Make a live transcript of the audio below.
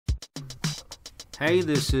Hey,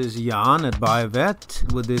 this is Jan at Corvette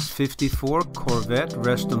with this 54 Corvette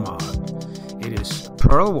Restomod. It is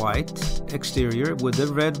pearl white exterior with a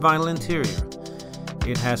red vinyl interior.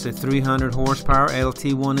 It has a 300 horsepower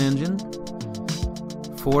LT1 engine,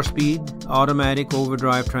 4-speed automatic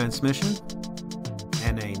overdrive transmission,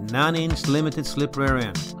 and a 9-inch limited slip rear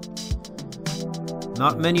end.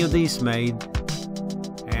 Not many of these made,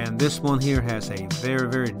 and this one here has a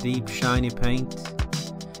very deep shiny paint.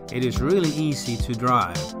 It is really easy to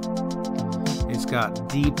drive. It's got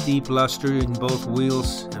deep luster in both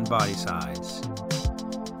wheels and body sides.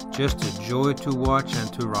 Just a joy to watch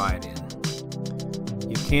and to ride in.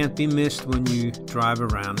 You can't be missed when you drive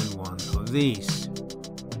around in one of these.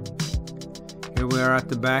 Here we are at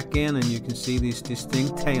the back end, and you can see these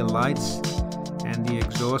distinct tail lights and the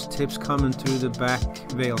exhaust tips coming through the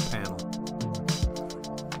back veil panel.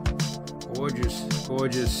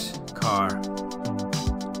 Gorgeous car.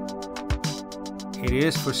 It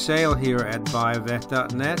is for sale here at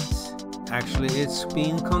buyavette.net. Actually, it's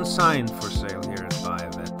being consigned for sale here at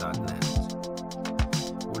buyavette.net.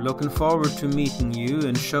 We're looking forward to meeting you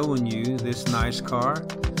and showing you this nice car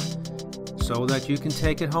so that you can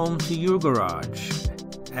take it home to your garage,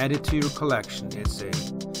 add it to your collection. It's a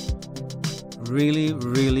really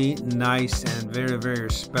nice and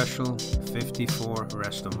very special 54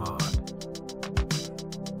 Restomod.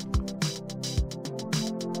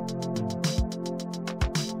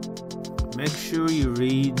 Make sure you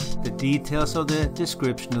read the details of the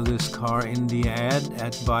description of this car in the ad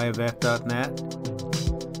at buyavette.net.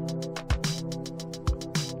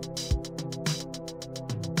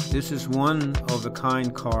 This is one of a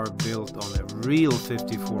kind car built on a real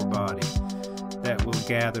 54 body that will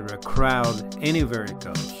gather a crowd anywhere it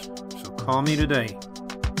goes. So call me today.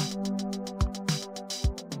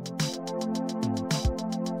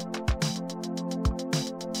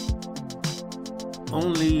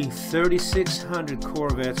 Only 3,600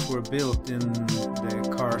 Corvettes were built in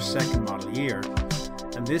the car's second model year,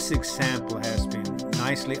 and this example has been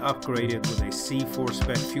nicely upgraded with a C4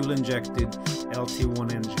 spec fuel-injected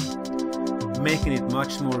LT1 engine, making it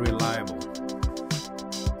much more reliable.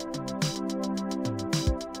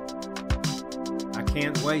 I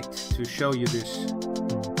can't wait to show you this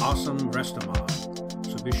awesome Restomod,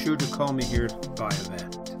 so be sure to call me here at Corvette.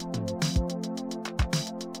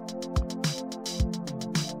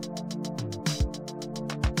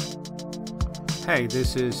 Hey,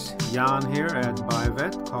 this is Jan here at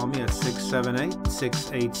Corvette. Call me at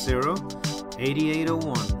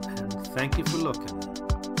 678-680-8801, and thank you for looking.